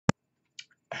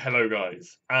Hello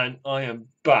guys, and I am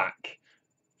back,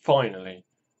 finally.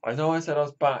 I know I said I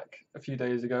was back a few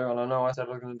days ago, and I know I said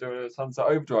I was going to do a Sunset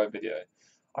Overdrive video.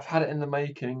 I've had it in the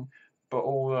making, but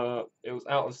it was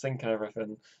out of sync and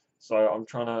everything, so I'm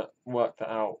trying to work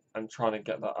that out and trying to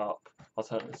get that up. I'll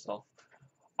turn this off.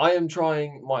 I am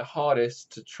trying my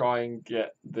hardest to try and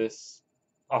get this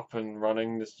up and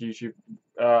running, this YouTube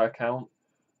account,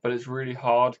 but it's really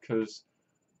hard because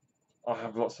I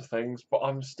have lots of things, but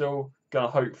I'm still gonna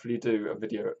hopefully do a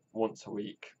video once a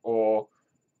week or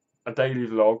a daily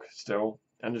vlog still,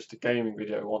 and just a gaming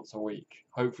video once a week.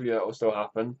 Hopefully that will still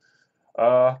happen.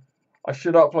 Uh, I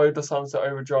should upload the Sunset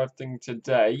Overdrive thing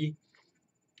today.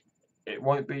 It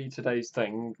won't be today's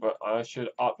thing, but I should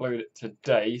upload it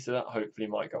today, so that hopefully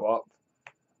might go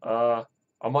up.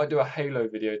 I might do a Halo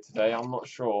video today. I'm not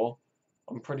sure.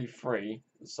 I'm pretty free,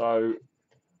 so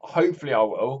hopefully I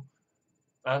will.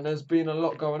 And there's been a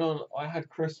lot going on. I had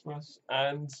Christmas,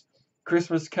 and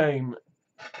Christmas came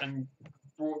and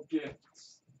brought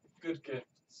gifts, good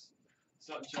gifts,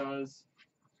 such as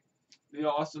the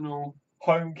Arsenal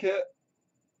home kit.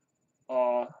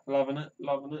 Loving it,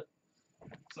 loving it.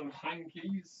 Some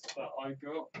hankies that I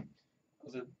got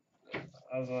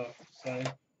as a say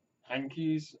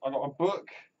hankies. I got a book.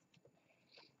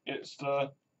 It's the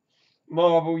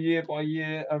Marvel Year by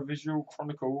Year, a visual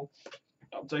chronicle,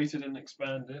 updated and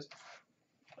expanded.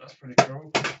 That's pretty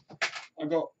cool. I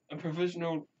got a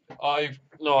provisional. I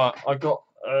got.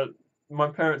 My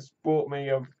parents bought me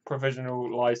a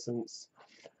provisional license,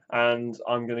 and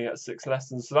I'm gonna get 6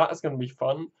 lessons. So that's gonna be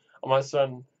fun. I might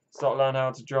start learning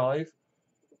how to drive.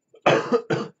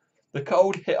 The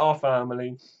cold hit our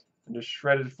family and just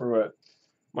shredded through it.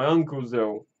 My uncle's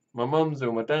ill. My mum's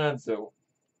ill. My dad's ill.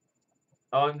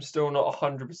 I'm still not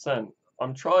 100%.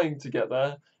 I'm trying to get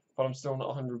there, but I'm still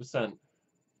not 100%.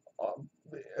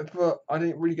 But I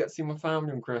didn't really get to see my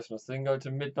family on Christmas. I didn't go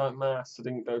to midnight mass. I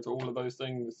didn't go to all of those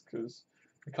things because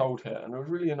the cold hit, and it was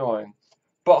really annoying.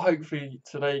 But hopefully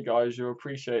today, guys, you'll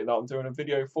appreciate that I'm doing a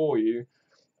video for you,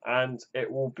 and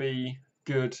it will be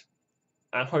good,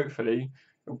 and hopefully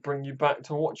it'll bring you back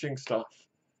to watching stuff,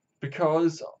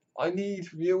 because I need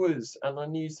viewers and I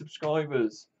need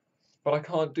subscribers, but I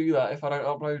can't do that if I don't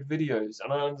upload videos,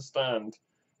 and I understand.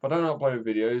 If I don't upload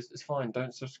videos, it's fine.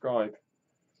 Don't subscribe.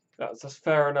 That's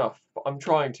fair enough. But I'm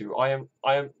trying to. I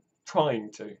am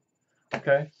trying to.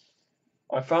 Okay.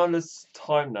 I found this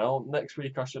time now. Next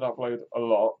week I should upload a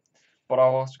lot, but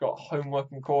I've also got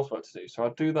homework and coursework to do. So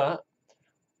I'll do that.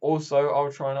 Also,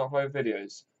 I'll try and upload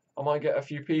videos. I might get a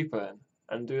few people in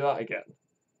and do that again.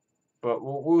 But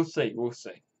we'll see. We'll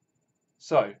see.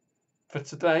 So for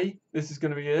today, this is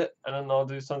going to be it, and then I'll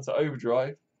do Sunset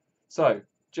Overdrive. So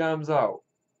jams out.